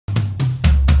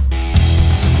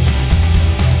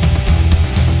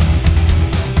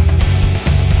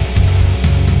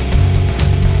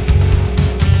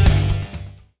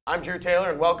I'm Drew Taylor,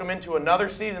 and welcome into another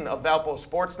season of Valpo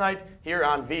Sports Night here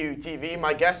on VUTV.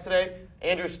 My guest today,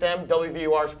 Andrew Stem,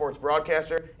 WVUR Sports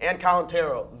Broadcaster, and Colin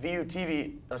Terril,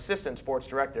 VUTV Assistant Sports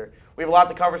Director. We have a lot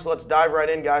to cover, so let's dive right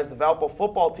in, guys. The Valpo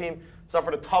football team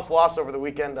suffered a tough loss over the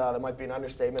weekend. That might be an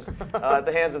understatement. At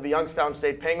the hands of the Youngstown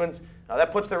State Penguins.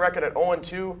 That puts their record at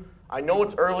 0-2. I know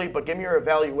it's early, but give me your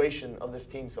evaluation of this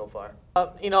team so far.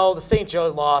 The St. Joe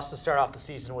loss to start off the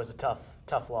season was a tough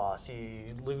loss.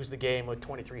 You lose the game with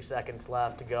 23 seconds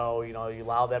left to go. You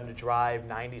allow them to drive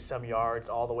 90-some yards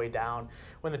all the way down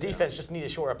when the defense just needed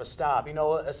to shore up a stop.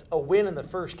 A win in the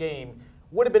first game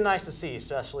would have been nice to see,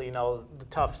 especially, the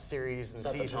tough series and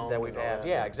seasons that we've had.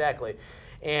 Yeah, exactly.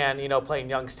 And, playing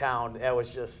Youngstown, that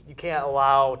was just, you can't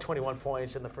allow 21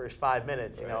 points in the first 5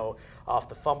 minutes, off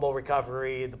the fumble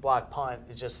recovery, the block punt.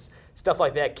 It's just stuff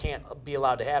like that can't be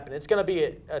allowed to happen. It's going to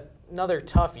be another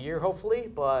tough year, hopefully,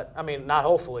 but, not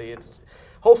hopefully.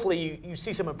 Hopefully you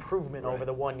see some improvement over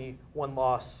the one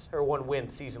loss or one win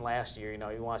season last year.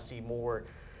 You want to see more,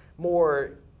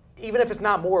 even if it's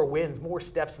not more wins, more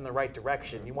steps in the right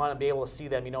direction. You want to be able to see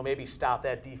them, maybe stop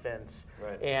that defense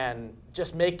and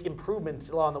just make improvements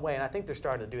along the way. And I think they're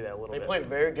starting to do that a little bit. They played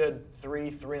very good three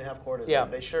and a half quarters. Yeah.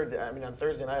 They sure did. On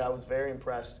Thursday night, I was very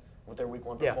impressed with their week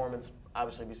one performance,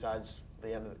 obviously besides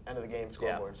the end of the game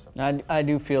scoreboard. Yeah. So. I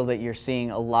do feel that you're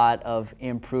seeing a lot of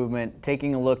improvement.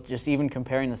 Taking a look, just even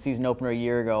comparing the season opener a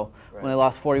year ago, when they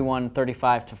lost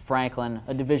 41-35 to Franklin,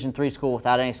 a Division III school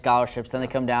without any scholarships. Then they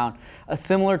come down. A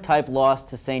similar type loss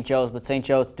to St. Joe's, but St.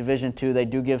 Joe's Division II, they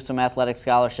do give some athletic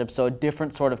scholarships, so a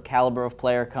different sort of caliber of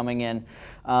player coming in.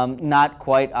 Not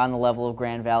quite on the level of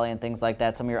Grand Valley and things like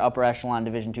that, some of your upper echelon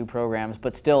Division II programs,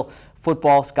 but still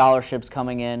football scholarships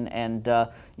coming in, and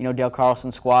Dale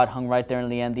Carlson's squad hung right there in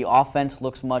the end. The offense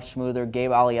looks much smoother.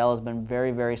 Gabe Aliel has been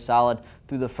very, very solid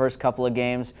through the first couple of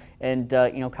games, and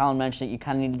Colin mentioned it, you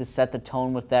kind of needed to set the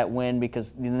tone with that win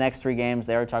because the next 3 games,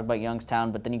 they already talked about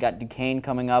Youngstown, but then you got Duquesne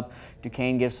coming up.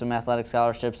 Duquesne gives some athletic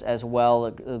scholarships as well,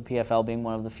 the PFL being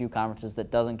one of the few conferences that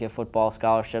doesn't give football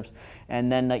scholarships,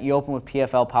 and then you open with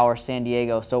PFL Power San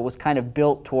Diego, so it was kind of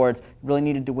built towards, really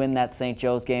needed to win that St.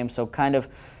 Joe's game, so kind of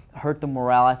hurt the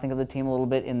morale, I think, of the team a little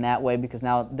bit in that way because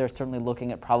now they're certainly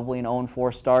looking at probably an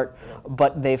 0-4 start.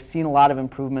 But they've seen a lot of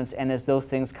improvements, and as those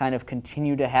things kind of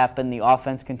continue to happen, the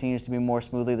offense continues to be more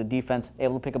smoothly, the defense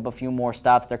able to pick up a few more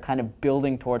stops. They're kind of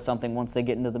building towards something once they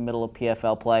get into the middle of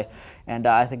PFL play. And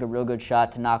I think a real good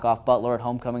shot to knock off Butler at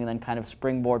homecoming and then kind of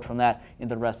springboard from that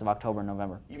into the rest of October and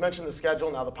November. You mentioned the schedule.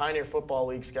 Now the Pioneer Football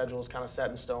League schedule is kind of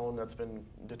set in stone. That's been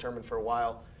determined for a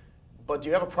while. But do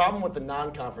you have a problem with the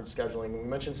non-conference scheduling? We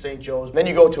mentioned St. Joe's. Then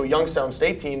you go to a Youngstown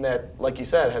State team that, like you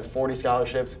said, has 40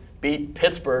 scholarships, beat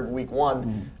Pittsburgh week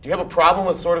 1. Do you have a problem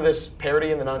with sort of this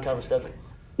parity in the non-conference scheduling?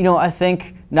 I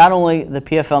think not only the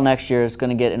PFL next year is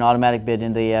going to get an automatic bid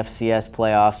into the FCS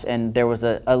playoffs, and there was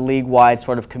a league-wide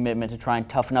sort of commitment to try and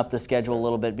toughen up the schedule a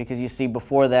little bit because you see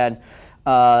before that,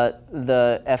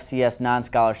 the FCS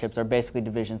non-scholarships are basically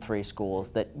Division III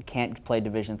schools that can't play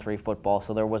Division III football,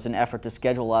 so there was an effort to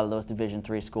schedule a lot of those Division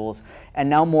III schools. And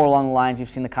now more along the lines, you've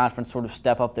seen the conference sort of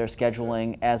step up their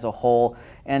scheduling as a whole.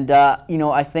 And,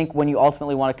 I think when you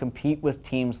ultimately want to compete with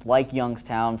teams like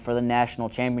Youngstown for the national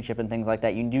championship and things like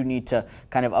that, you do need to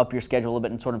kind of up your schedule a little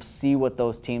bit and sort of see what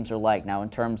those teams are like. Now, in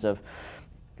terms of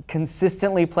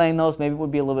consistently playing those, maybe it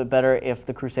would be a little bit better if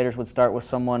the Crusaders would start with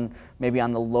someone maybe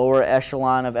on the lower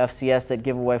echelon of FCS that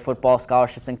give away football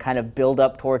scholarships and kind of build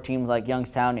up toward teams like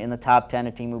Youngstown in the top 10,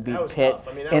 a team who beat Pitt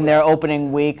in their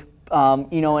opening week.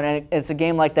 And it's a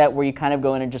game like that where you kind of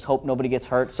go in and just hope nobody gets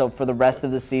hurt. So for the rest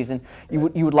of the season, you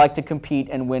would like to compete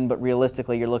and win, but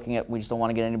realistically, you're looking at we just don't want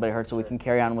to get anybody hurt, so we can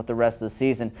carry on with the rest of the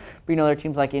season. But there are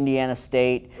teams like Indiana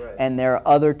State, and there are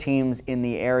other teams in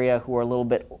the area who are a little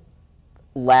bit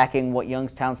lacking what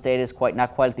Youngstown State is,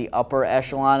 not quite at the upper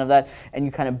echelon of that, and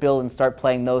you kind of build and start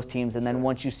playing those teams, and then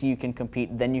once you see you can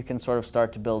compete, then you can sort of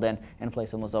start to build in and play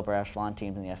some of those upper echelon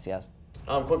teams in the FCS.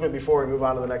 Quickly before we move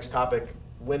on to the next topic,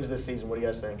 wins this season, what do you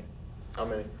guys think? How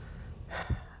many?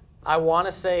 I want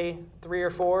to say 3 or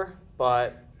 4,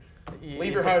 but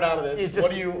leave your heart out of this.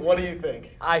 What do you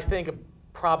think? I think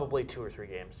probably 2 or 3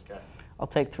 games. Okay. I'll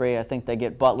take 3. I think they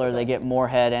get Butler, they get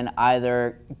Moorhead, and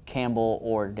either Campbell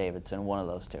or Davidson, one of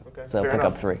those 2. Okay. So pick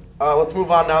up 3. Let's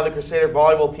move on now. The Crusader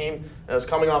volleyball team is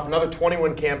coming off another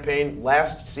 20-win campaign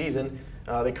last season.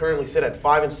 They currently sit at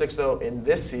 5-6 though in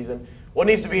this season. What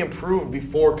needs to be improved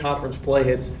before conference play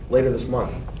hits later this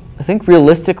month? I think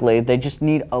realistically, they just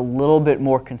need a little bit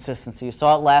more consistency. You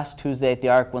saw it last Tuesday at the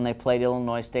Arc when they played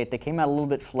Illinois State. They came out a little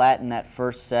bit flat in that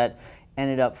first set.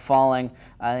 ended up falling,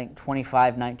 I think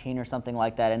 25-19 or something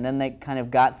like that, and then they kind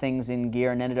of got things in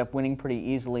gear and ended up winning pretty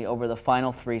easily over the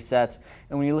final 3 sets.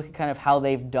 And when you look at kind of how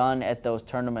they've done at those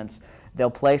tournaments, they'll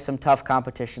play some tough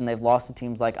competition. They've lost to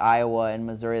teams like Iowa and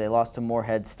Missouri. They lost to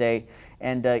Morehead State.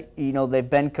 And, you know, they've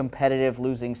been competitive,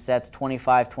 losing sets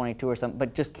 25-22 or something,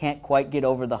 but just can't quite get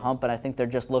over the hump. And I think they're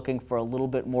just looking for a little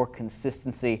bit more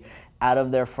consistency out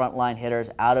of their frontline hitters,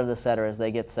 out of the setter as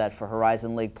they get set for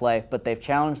Horizon League play. But they've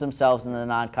challenged themselves in the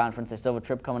non-conference. They still have a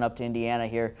trip coming up to Indiana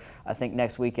here, I think,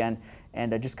 next weekend.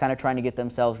 And just kind of trying to get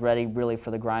themselves ready really for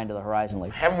the grind of the Horizon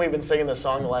League. Haven't we been singing this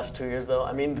song the last 2 years, though?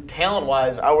 I mean,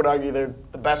 talent-wise, I would argue they're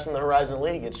the best in the Horizon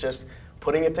League. It's just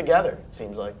putting it together, it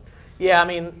seems like. Yeah, I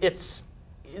mean, it's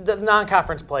the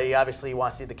non-conference play. Obviously, you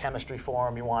want to see the chemistry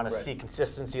form. You want to see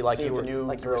consistency, like you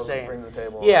were saying. Bring to the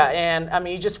table. Yeah, and I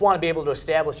mean, you just want to be able to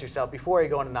establish yourself before you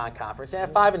go into non-conference. And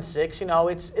at 5-6, you know,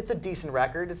 it's a decent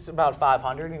record. It's about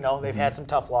 500. You know, they've had some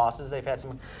tough losses. They've had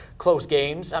some close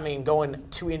games. I mean, going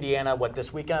to Indiana,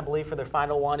 this weekend, I believe, for their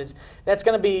final one, that's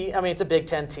going to be. I mean, it's a Big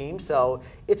Ten team, so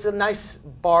it's a nice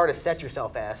bar to set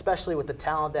yourself at, especially with the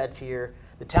talent that's here.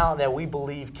 The talent that we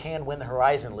believe can win the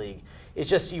Horizon League. It's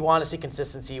just you want to see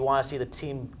consistency. You want to see the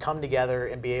team come together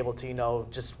and be able to, you know,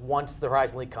 just once the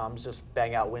Horizon League comes, just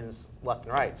bang out wins left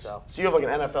and right. So you have like an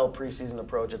NFL preseason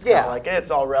approach. It's kind of like it's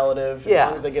all relative as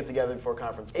long as they get together before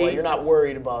conference play. You're not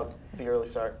worried about the early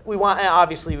start.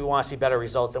 Obviously we want to see better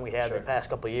results than we had the past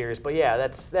couple of years. But yeah,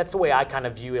 that's the way I kind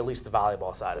of view at least the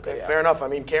volleyball side of it. Yeah. Fair enough. I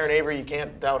mean, Karen Avery, you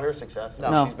can't doubt her success.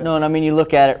 No, and I mean, you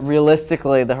look at it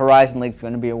realistically, the Horizon League is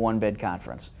going to be a one-bid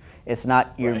conference. It's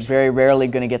not, you're very rarely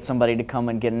going to get somebody to come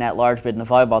and get an at-large bid in the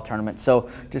volleyball tournament. So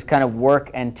just kind of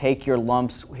work and take your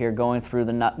lumps here going through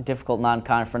the difficult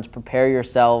non-conference. Prepare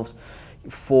yourselves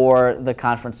for the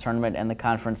conference tournament and the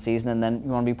conference season, and then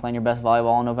you want to be playing your best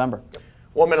volleyball in November.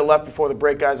 1 minute left before the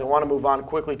break, guys. I want to move on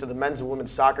quickly to the men's and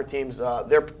women's soccer teams.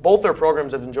 Both their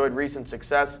programs have enjoyed recent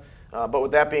success. But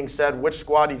with that being said, which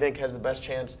squad do you think has the best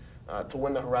chance to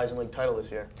win the Horizon League title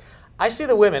this year? I see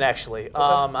the women, actually. Okay.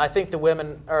 I think the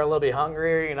women are a little bit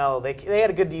hungrier. You know, they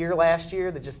had a good year last year.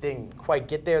 They just didn't quite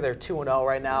get there. They're 2-0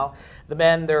 right now. The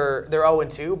men, they're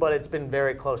 0-2, but it's been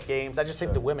very close games. I just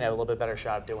think the women have a little bit better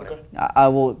shot at doing it. I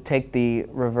will take the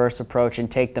reverse approach and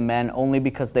take the men only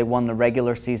because they won the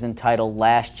regular season title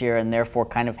last year and therefore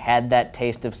kind of had that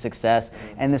taste of success.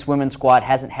 And this women's squad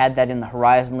hasn't had that in the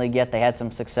Horizon League yet. They had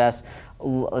some success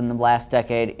in the last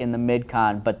decade in the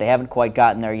mid-con, but they haven't quite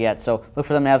gotten there yet. So look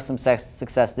for them to have some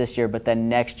success this year, but then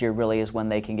next year really is when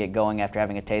they can get going after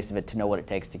having a taste of it to know what it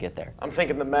takes to get there. I'm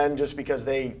thinking the men just because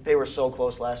they were so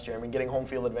close last year. I mean, getting home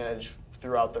field advantage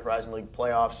throughout the Horizon League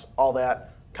playoffs, all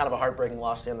that, kind of a heartbreaking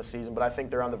loss to end the season, but I think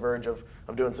they're on the verge of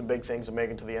doing some big things and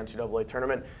making it to the NCAA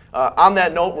tournament. On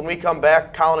that note, when we come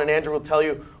back, Colin and Andrew will tell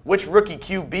you which rookie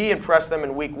QB impressed them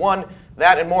in Week 1.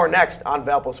 That and more next on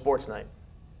Valpo Sports Night.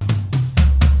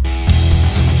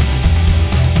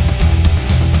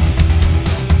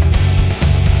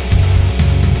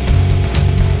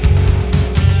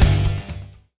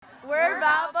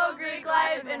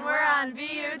 And we're on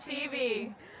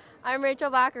VUTV. I'm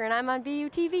Rachel Bacher and I'm on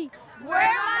VUTV. We're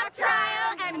Mock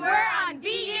Trial and we're on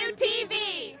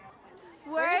VUTV.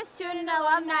 We're a Student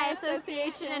Alumni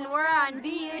Association and we're on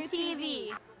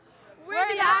VUTV. We're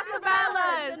the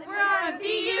Acapellas. We're on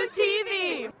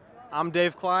VUTV. I'm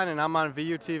Dave Klein and I'm on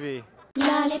VUTV.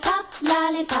 Lollipop,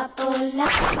 lollipop, oh la.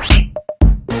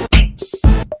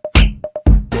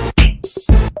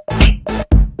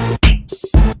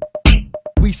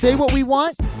 We say what we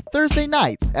want, Thursday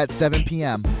nights at 7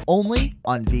 p.m., only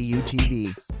on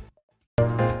VUTV.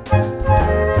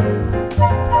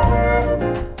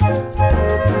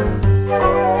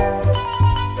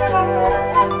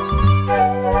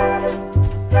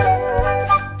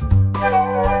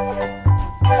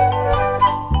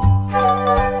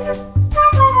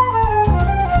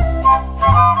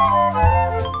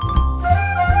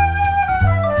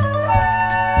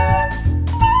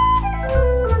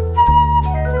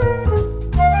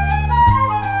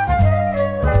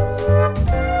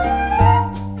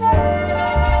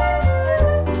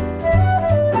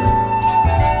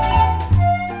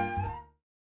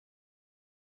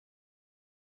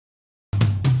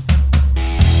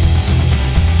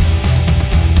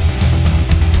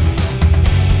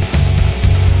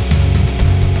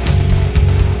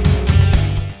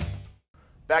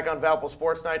 Back on Valpo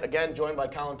Sports Night, again joined by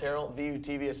Colin Terril,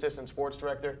 VUTV Assistant Sports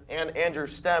Director, and Andrew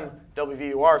Stem,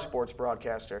 WVUR Sports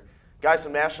Broadcaster. Guys,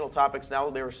 some national topics now.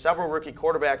 There were several rookie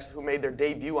quarterbacks who made their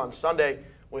debut on Sunday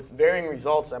with varying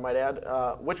results, I might add.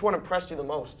 Which one impressed you the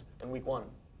most in Week 1?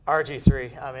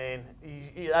 RG3. I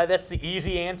mean, that's the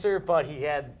easy answer, but he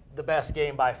had the best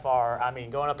game by far. I mean,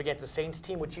 going up against the Saints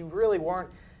team, which you really weren't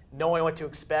knowing what to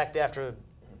expect after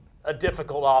a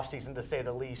difficult offseason, to say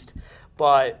the least.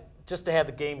 But just to have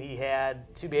the game he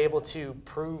had, to be able to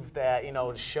prove that,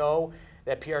 to show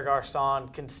that Pierre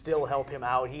Garçon can still help him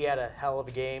out. He had a hell of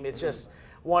a game. It's just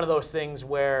one of those things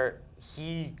where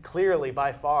he clearly,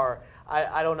 by far,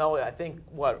 I don't know, I think,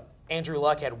 Andrew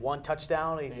Luck had 1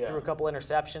 touchdown. He threw a couple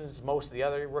interceptions. Most of the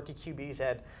other rookie QBs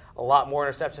had a lot more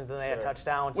interceptions than they had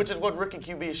touchdowns. Which is what rookie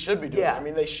QBs should be doing. Yeah. I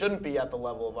mean, they shouldn't be at the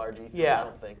level of RG3, I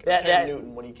don't think. Cam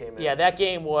Newton when he came in. Yeah, that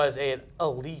game was an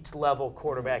elite-level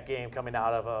quarterback game coming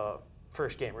out of a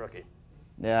first-game rookie.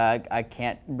 Yeah, I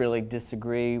can't really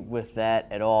disagree with that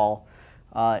at all.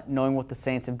 Knowing what the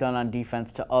Saints have done on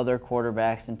defense to other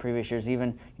quarterbacks in previous years,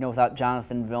 even without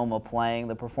Jonathan Vilma playing,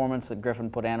 the performance that Griffin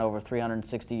put in, over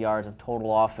 360 yards of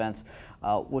total offense,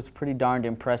 was pretty darned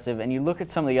impressive. And you look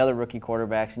at some of the other rookie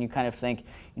quarterbacks, and you kind of think,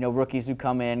 rookies who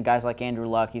come in, guys like Andrew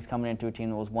Luck, he's coming into a team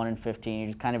that was 1-15. You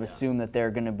just kind of assume that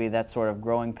they're going to be that sort of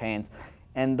growing pains.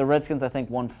 And the Redskins, I think,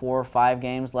 won 4 or 5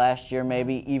 games last year,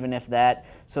 maybe, even if that.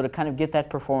 So to kind of get that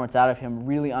performance out of him,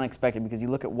 really unexpected, because you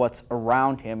look at what's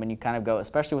around him and you kind of go,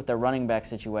 especially with their running back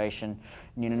situation,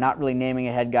 not really naming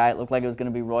a head guy. It looked like it was going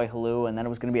to be Roy Halou, and then it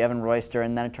was going to be Evan Royster,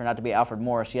 and then it turned out to be Alfred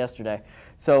Morris yesterday.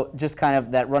 So just kind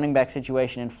of that running back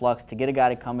situation in flux, to get a guy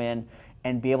to come in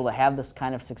and be able to have this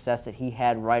kind of success that he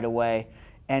had right away.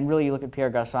 And really, you look at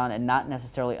Pierre Garçon and not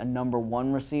necessarily a number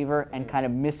 1 receiver, and kind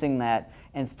of missing that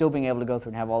and still being able to go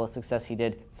through and have all the success he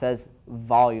did says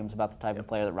volumes about the type of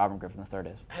player that Robert Griffin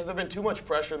III is. Has there been too much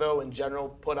pressure, though, in general,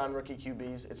 put on rookie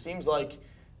QBs? It seems like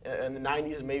in the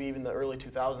 90s and maybe even the early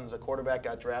 2000s, a quarterback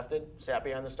got drafted, sat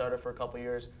behind the starter for a couple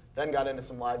years, then got into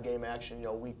some live game action,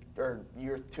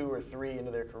 year 2 or 3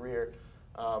 into their career.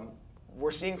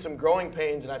 We're seeing some growing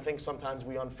pains, and I think sometimes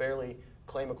we unfairly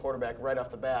claim a quarterback right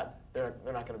off the bat. They're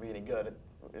not going to be any good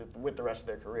with the rest of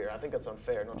their career. I think that's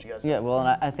unfair, don't you guys? Yeah, well,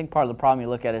 and I think part of the problem you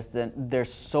look at is that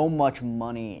there's so much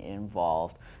money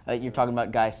involved. You're talking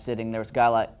about guys sitting. There's a guy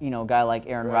like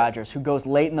Aaron Rodgers, who goes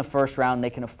late in the first round. They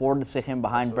can afford to sit him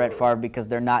behind Brett Favre because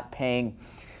they're not paying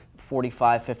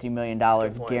 $45–50 million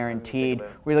guaranteed.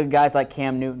 We look at guys like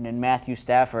Cam Newton and Matthew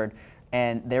Stafford,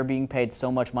 and they're being paid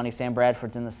so much money. Sam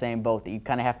Bradford's in the same boat, that you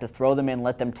kind of have to throw them in,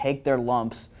 let them take their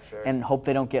lumps, and hope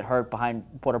they don't get hurt behind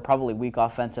what are probably weak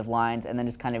offensive lines, and then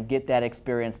just kind of get that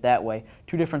experience that way.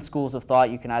 2 different schools of thought.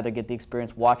 You can either get the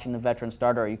experience watching the veteran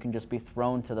starter, or you can just be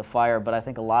thrown to the fire. But I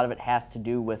think a lot of it has to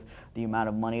do with the amount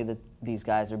of money that these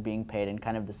guys are being paid and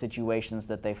kind of the situations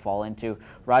that they fall into.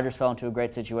 Rodgers fell into a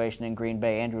great situation in Green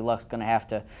Bay. Andrew Luck's going to have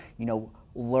to,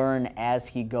 learn as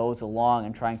he goes along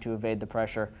and trying to evade the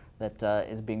pressure that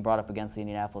is being brought up against the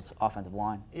Indianapolis offensive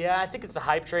line. Yeah, I think it's a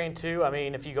hype train too. I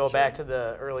mean, if you go back to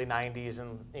the early 90s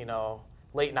and,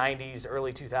 late 90s,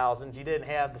 early 2000s, you didn't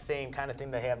have the same kind of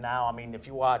thing they have now. I mean, if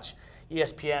you watch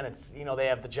ESPN, it's, they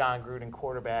have the John Gruden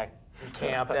quarterback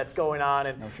camp that's going on,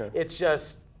 and it's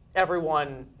just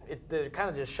everyone, they're kind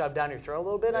of just shoved down your throat a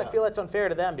little bit. Yeah. I feel that's unfair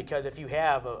to them, because if you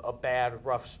have a bad,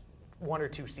 rough 1 or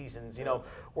 2 seasons,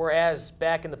 whereas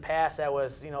back in the past that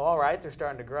was, all right, they're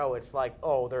starting to grow. It's like,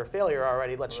 oh, they're a failure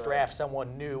already. Let's draft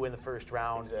someone new in the first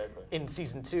round in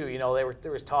season 2.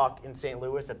 There was talk in St.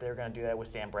 Louis that they were going to do that with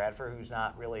Sam Bradford, who's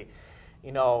not really,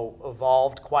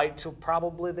 evolved quite to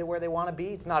probably where they want to be.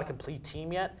 It's not a complete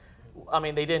team yet. I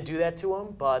mean, they didn't do that to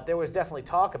him, but there was definitely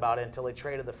talk about it until they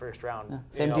traded the first round. Yeah.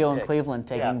 Same deal pick. In Cleveland,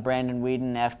 taking Brandon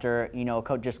Weeden after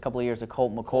just a couple of years of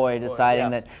Colt McCoy,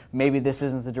 deciding that maybe this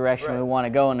isn't the direction we want to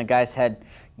go, and the guy's had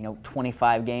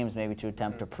 25 games maybe to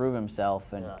attempt to prove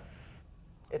himself. And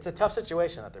it's a tough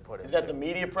situation that they're put in. Is that the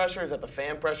media pressure? Is that the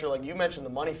fan pressure? Like you mentioned,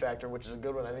 the money factor, which is a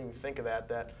good one. I didn't even think of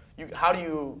that. How do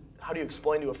you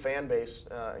explain to a fan base,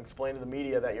 explain to the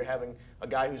media that you're having a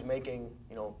guy who's making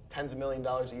tens of millions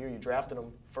of dollars a year? You drafted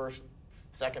him first,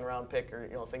 second round pick,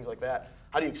 or things like that.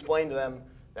 How do you explain to them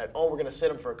that we're going to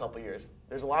sit him for a couple of years?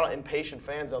 There's a lot of impatient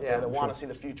fans out there that want to see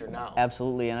the future now.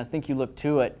 Absolutely, and I think you look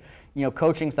to it.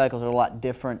 Coaching cycles are a lot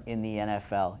different in the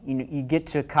NFL. You get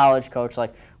to college coach,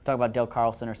 like we talk about Del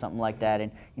Carlson or something like that,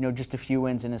 and just a few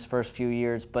wins in his first few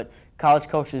years. But college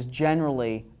coaches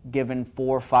generally given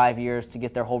 4 or 5 years to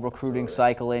get their whole recruiting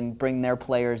cycle in, bring their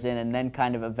players in, and then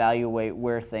kind of evaluate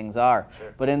where things are.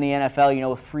 But in the NFL,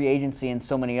 with free agency and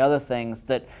so many other things,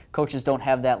 that coaches don't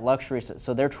have that luxury.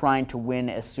 So they're trying to win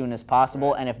as soon as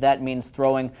possible. And if that means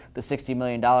throwing the $60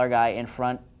 million guy in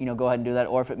front, go ahead and do that.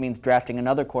 Or if it means drafting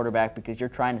another quarterback because you're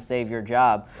trying to save your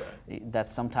job,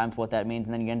 that's sometimes what that means.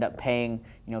 And then you end up paying,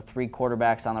 3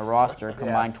 quarterbacks on the roster,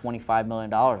 combined $25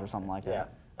 million or something like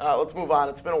that. Let's move on.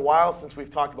 It's been a while since we've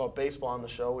talked about baseball on the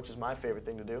show, which is my favorite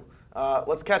thing to do.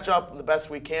 Let's catch up the best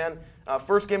we can.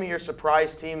 First, give me your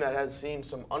surprise team that has seen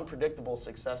some unpredictable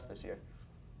success this year.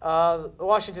 The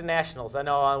Washington Nationals. I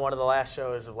know on one of the last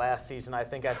shows of last season, I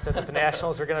think I said that the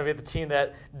Nationals were going to be the team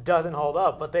that doesn't hold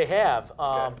up, but they have.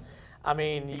 Okay. I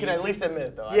mean, you can at least admit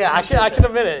it, though. Yeah, I can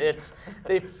admit it.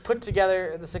 They've put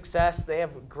together the success. They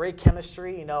have great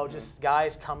chemistry. You know, just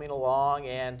guys coming along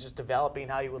and just developing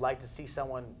how you would like to see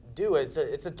someone do it.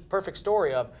 It's a perfect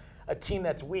story of a team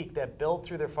that's weak, that built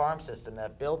through their farm system,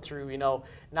 that built through, you know,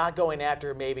 not going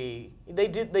after maybe they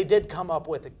did come up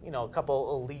with, you know, a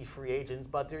couple elite free agents,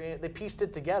 but they pieced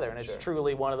it together, and it's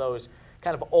truly one of those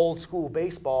kind of old school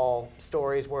baseball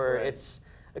stories where it's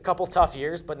a couple tough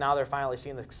years, but now they're finally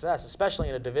seeing the success, especially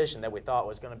in a division that we thought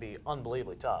was going to be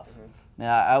unbelievably tough.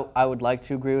 Yeah, I would like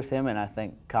to agree with him, and I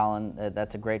think, Colin,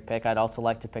 that's a great pick. I'd also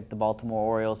like to pick the Baltimore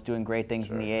Orioles, doing great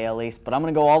things in the AL East, but I'm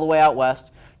going to go all the way out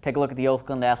west. Take a look at the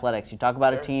Oakland Athletics. You talk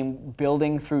about a team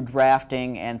building through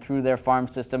drafting and through their farm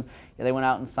system. Yeah, they went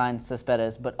out and signed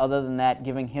Cespedes, but other than that,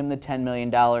 giving him the $10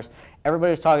 million.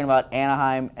 Everybody was talking about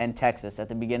Anaheim and Texas at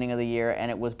the beginning of the year,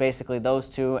 and it was basically those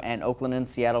two, and Oakland and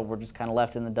Seattle were just kind of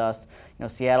left in the dust. You know,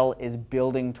 Seattle is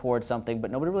building towards something,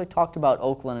 but nobody really talked about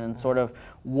Oakland and sort of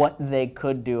what they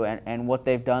could do and what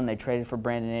they've done. They traded for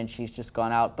Brandon Inch. He's just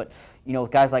gone out. But, you know,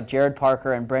 with guys like Jared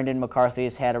Parker and Brendan McCarthy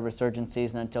has had a resurgent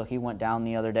season until he went down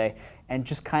the other day, and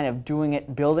just kind of doing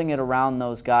it, building it around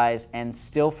those guys, and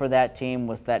still for that team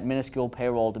with that minuscule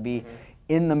payroll to be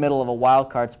in the middle of a wild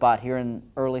card spot here in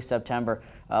early September,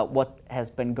 what has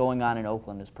been going on in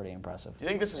Oakland is pretty impressive. Do you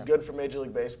think this is good for Major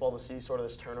League Baseball to see sort of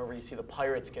this turnover? You see the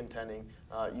Pirates contending.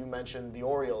 You mentioned the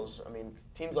Orioles. I mean,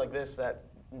 teams like this that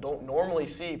don't normally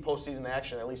see postseason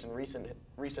action, at least in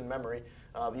recent memory.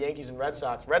 The Yankees and Red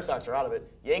Sox. Red Sox are out of it.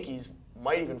 Yankees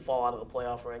might even fall out of the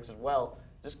playoff ranks as well.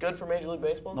 Is this good for Major League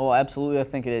Baseball? Oh, absolutely, I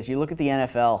think it is. You look at the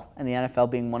NFL, and the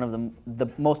NFL being one of the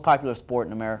most popular sport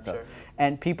in America,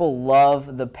 and people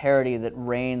love the parity that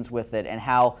reigns with it, and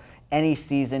how any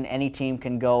season, any team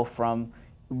can go from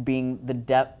being the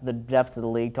depths of the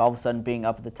league to all of a sudden being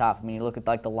up at the top. I mean, you look at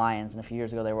like the Lions, and a few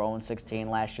years ago they were 0-16.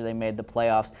 Last year they made the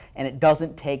playoffs, and it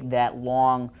doesn't take that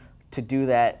long to do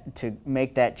that, to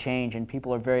make that change, and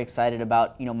people are very excited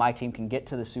about, you know, my team can get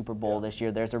to the Super Bowl this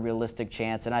year. There's a realistic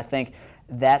chance, and I think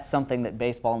that's something that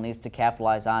baseball needs to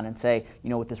capitalize on and say, you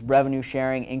know, with this revenue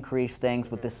sharing, increase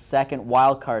things, with this second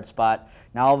wild card spot,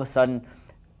 now all of a sudden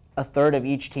a third of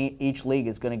each league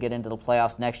is going to get into the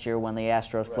playoffs next year when the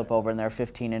Astros flip over and they're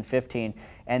 15-15,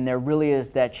 and there really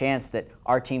is that chance that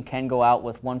our team can go out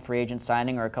with one free agent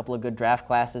signing or a couple of good draft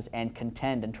classes and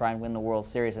contend and try and win the World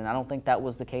Series, and I don't think that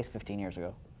was the case 15 years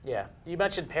ago. Yeah, you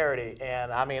mentioned parity,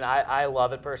 and I mean, I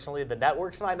love it personally. The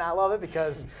networks might not love it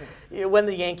because when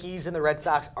the Yankees and the Red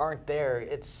Sox aren't there,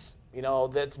 it's, you know,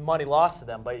 that's money lost to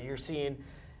them, but you're seeing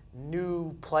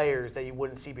new players that you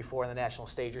wouldn't see before in the national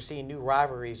stage. You're seeing new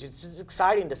rivalries. It's just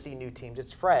exciting to see new teams.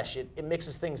 It's fresh. It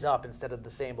mixes things up instead of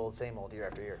the same old year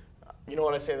after year. You know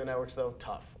what I say to the networks, though?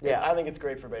 Tough. Yeah. I think it's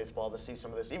great for baseball to see some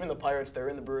of this. Even the Pirates, they're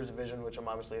in the Brewers division, which I'm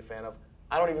obviously a fan of.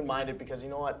 I don't even mind it because, you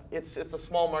know what? It's the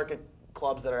small market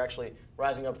clubs that are actually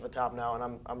rising up to the top now,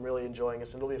 and I'm really enjoying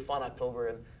this. It'll be a fun October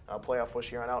and playoff push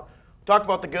here on out. Talked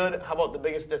about the good. How about the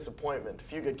biggest disappointment? A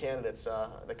few good candidates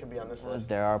that could be on this list.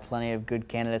 There are plenty of good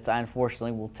candidates. I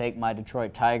unfortunately will take my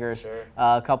Detroit Tigers.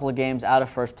 A couple of games out of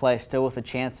first place, still with a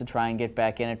chance to try and get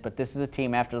back in it. But this is a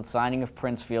team after the signing of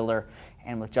Prince Fielder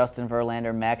and with Justin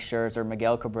Verlander, Max Scherzer,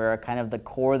 Miguel Cabrera, kind of the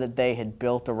core that they had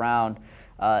built around.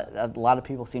 A lot of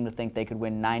people seem to think they could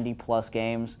win 90-plus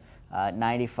games,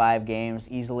 95 games,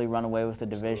 easily run away with the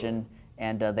division.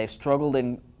 And they've struggled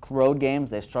in road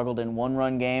games. They've struggled in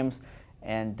one-run games.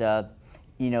 And,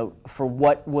 you know, for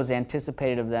what was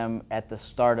anticipated of them at the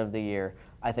start of the year,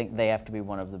 I think they have to be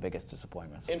one of the biggest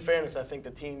disappointments. In fairness, I think the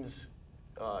teams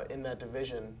in that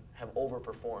division have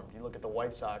overperformed. You look at the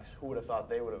White Sox, who would have thought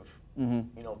they would have,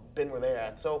 you know, been where they're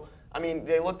at. So, I mean,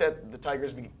 they looked at the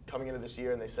Tigers coming into this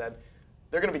year and they said,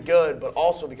 they're going to be good, but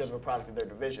also because of a product of their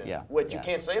division. Which you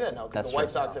can't say that now because the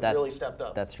White Sox have really stepped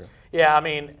up. That's true. Yeah, I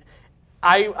mean,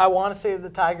 I want to say the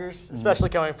Tigers, especially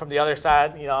coming from the other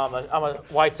side. You know, I'm a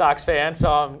White Sox fan,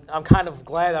 so I'm kind of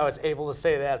glad I was able to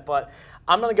say that. But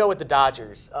I'm going to go with the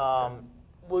Dodgers.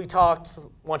 We talked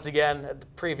once again at the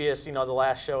previous, you know, the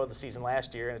last show of the season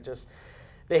last year, and it just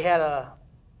they had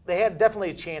definitely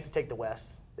a chance to take the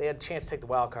West. They had a chance to take the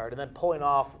wild card, and then pulling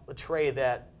off a trade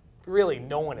that really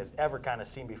no one has ever kind of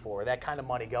seen before. That kind of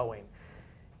money going.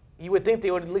 you would think they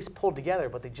would at least pull together,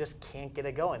 but they just can't get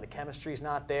it going. The chemistry's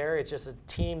not there. It's just a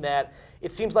team that,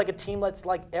 it seems like a team that's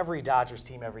like every Dodgers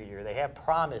team every year. They have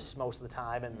promise most of the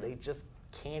time, and they just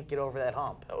can't get over that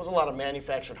hump. That was a lot of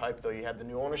manufactured hype, though. You had the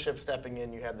new ownership stepping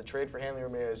in. You had the trade for Hanley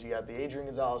Ramirez. You had the Adrian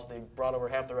Gonzalez. They brought over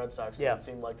half the Red Sox, it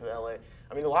seemed like, to the L.A.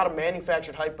 I mean, a lot of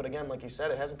manufactured hype, but again, like you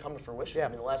said, it hasn't come to fruition. Yeah. I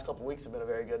mean, the last couple of weeks have been a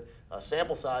very good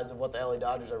sample size of what the L.A.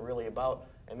 Dodgers are really about,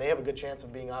 and they have a good chance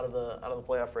of being out of the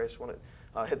playoff race when it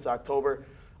hits October.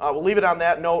 We'll leave it on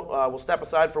that note. We'll step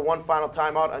aside for one final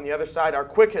timeout. On the other side, our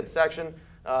quick hit section.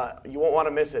 You won't want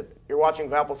to miss it. You're watching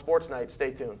Valpo Sports Night.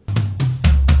 Stay tuned.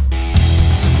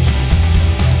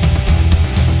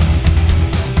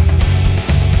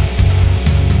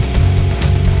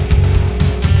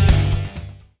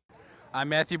 I'm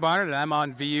Matthew Barnard, and I'm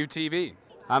on VUTV.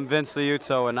 I'm Vince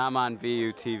Liuto, and I'm on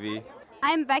VUTV.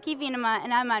 I'm Becky Venema,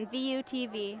 and I'm on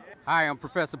VUTV. Hi, I'm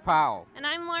Professor Powell. And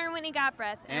I'm Lauren Whitney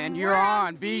Gottbreath. And you're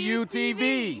on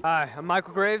VUTV. Hi, I'm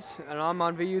Michael Graves, and I'm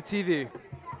on VUTV.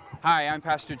 Hi, I'm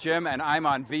Pastor Jim, and I'm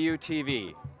on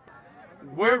VUTV.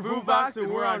 We're VUVOX, and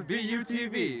we're on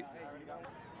VUTV.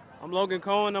 I'm Logan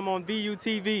Cohen, I'm on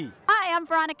VUTV. Hi, I'm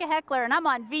Veronica Heckler, and I'm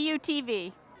on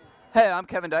VUTV. Hey, I'm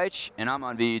Kevin Deitch, and I'm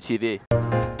on VUTV.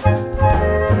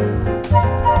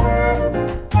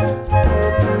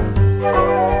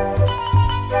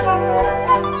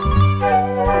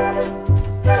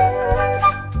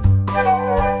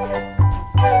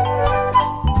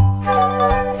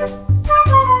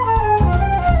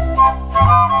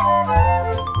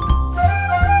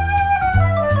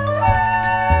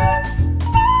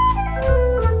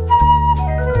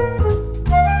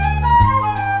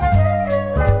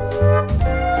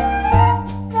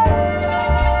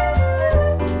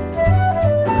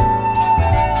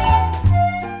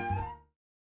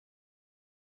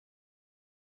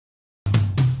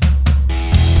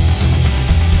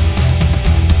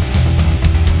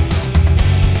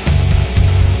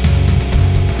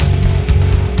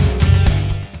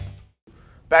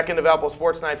 Back into Valpo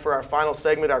Sports Night for our final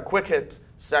segment, our quick hits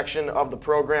section of the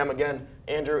program. Again,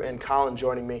 Andrew and Colin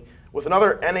joining me. With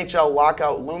another NHL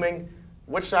lockout looming,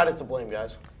 which side is to blame,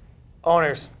 guys?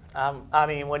 Owners. I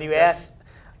mean, when you ask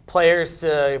players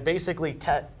to basically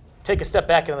take a step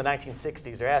back into the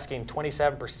 1960s, they're asking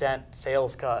 27%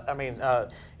 sales cut. I mean,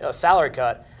 salary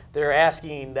cut. They're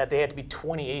asking that they have to be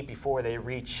 28 before they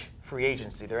reach free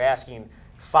agency. They're asking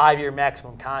 5-year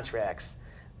maximum contracts.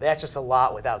 That's just a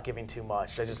lot without giving too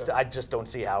much. I just don't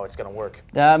see how it's going to work.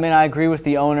 I mean, I agree with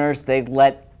the owners. They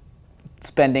let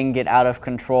spending get out of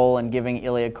control and giving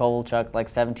Ilya Kovalchuk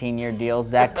like 17-year deals.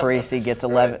 Zach Parise gets a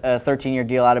 13-year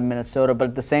deal out of Minnesota. But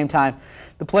at the same time,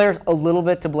 the players a little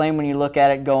bit to blame when you look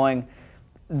at it going,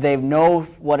 they know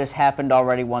what has happened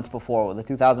already once before. The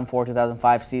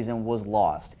 2004-2005 season was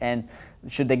lost. And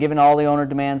should they give in all the owner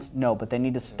demands? No, but they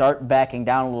need to start backing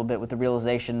down a little bit with the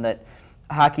realization that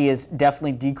hockey has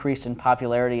definitely decreased in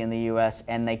popularity in the U.S.,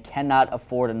 and they cannot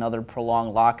afford another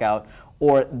prolonged lockout,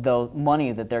 or the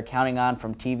money that they're counting on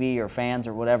from TV or fans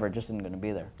or whatever just isn't going to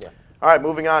be there. Yeah. All right,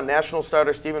 moving on. National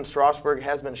starter Steven Strasburg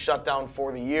has been shut down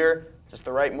for the year. Is this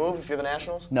the right move if you're the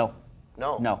Nationals? No.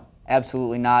 No? No,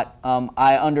 absolutely not.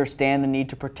 I understand the need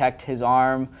to protect his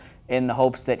arm in the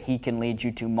hopes that he can lead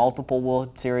you to multiple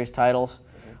World Series titles.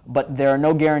 But there are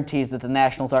no guarantees that the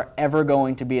Nationals are ever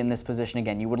going to be in this position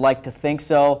again. You would like to think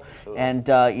so, absolutely. And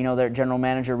their general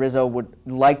manager Rizzo would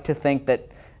like to think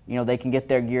that they can get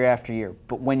there year after year.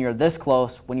 But when you're this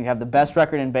close, when you have the best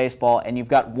record in baseball, and you've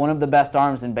got one of the best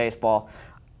arms in baseball,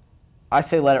 I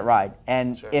say let it ride.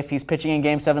 And if he's pitching in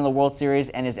Game 7 of the World Series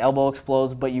and his elbow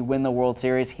explodes, but you win the World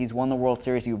Series, he's won the World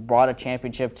Series, you've brought a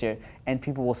championship to, and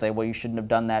people will say, well, you shouldn't have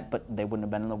done that, but they wouldn't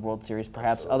have been in the World Series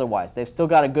perhaps otherwise. They've still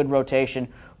got a good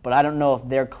rotation, but I don't know if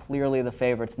they're clearly the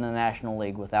favorites in the National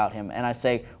League without him. And I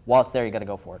say, while it's there, you got to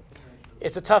go for it.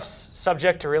 It's a tough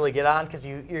subject to really get on because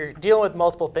you're dealing with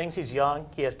multiple things. He's young.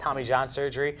 He has Tommy John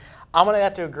surgery. I'm going to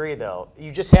have to agree, though.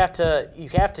 You have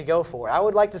to go for it. I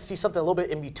would like to see something a little bit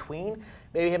in between.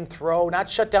 Maybe him throw, not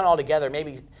shut down altogether.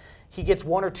 Maybe he gets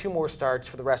 1 or 2 more starts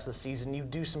for the rest of the season. You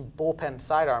do some bullpen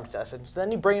sidearm sessions.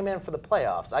 Then you bring him in for the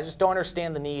playoffs. I just don't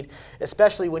understand the need,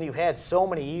 especially when you've had so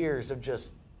many years of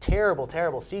just terrible,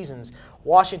 terrible seasons.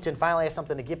 Washington finally has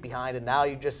something to get behind, and now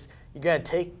you're going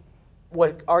to take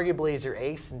what arguably is your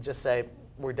ace and just say,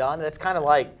 we're done. That's kind of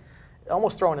like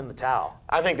almost throwing in the towel.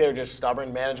 I think they're just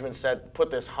stubborn. Management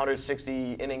put this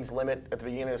 160 innings limit at the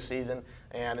beginning of the season,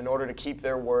 and in order to keep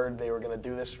their word, they were going to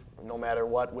do this no matter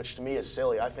what, which to me is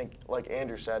silly. I think, like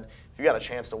Andrew said, if you got a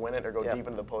chance to win it or go deep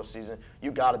into the postseason,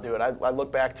 you got to do it. I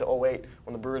look back to 2008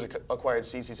 when the Brewers acquired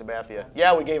CC Sabathia.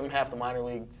 Yeah, we gave him half our minor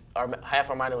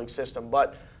league system,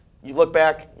 but you look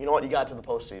back, you know what, you got to the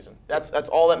postseason. That's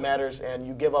all that matters, and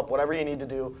you give up whatever you need to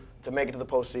do to make it to the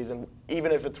postseason,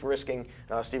 even if it's risking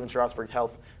Steven Strasburg's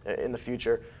health in the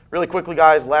future. Really quickly,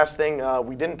 guys, last thing,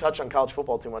 we didn't touch on college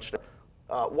football too much today.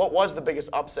 What was the biggest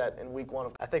upset in week 1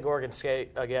 of? I think Oregon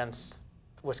State against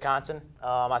Wisconsin.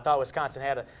 I thought Wisconsin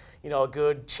had a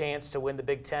good chance to win the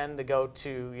Big Ten, to go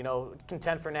to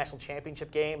contend for a national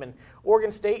championship game. And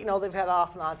Oregon State, they've had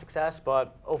off and on success,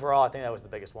 but overall, I think that was the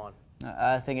biggest one.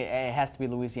 I think it has to be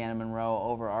Louisiana Monroe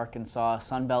over Arkansas.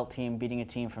 Sun Belt team beating a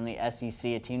team from the SEC,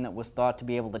 a team that was thought to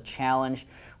be able to challenge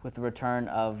with the return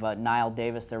of Niall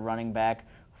Davis, their running back,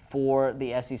 for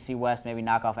the SEC West, maybe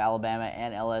knock off Alabama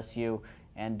and LSU,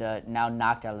 and now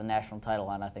knocked out of the national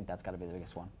title, and I think that's got to be the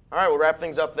biggest one. All right, we'll wrap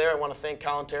things up there. I want to thank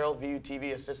Colin Terril,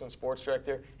 VUTV Assistant Sports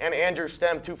Director, and Andrew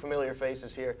Stem, two familiar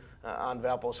faces here on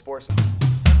Valpo Sports.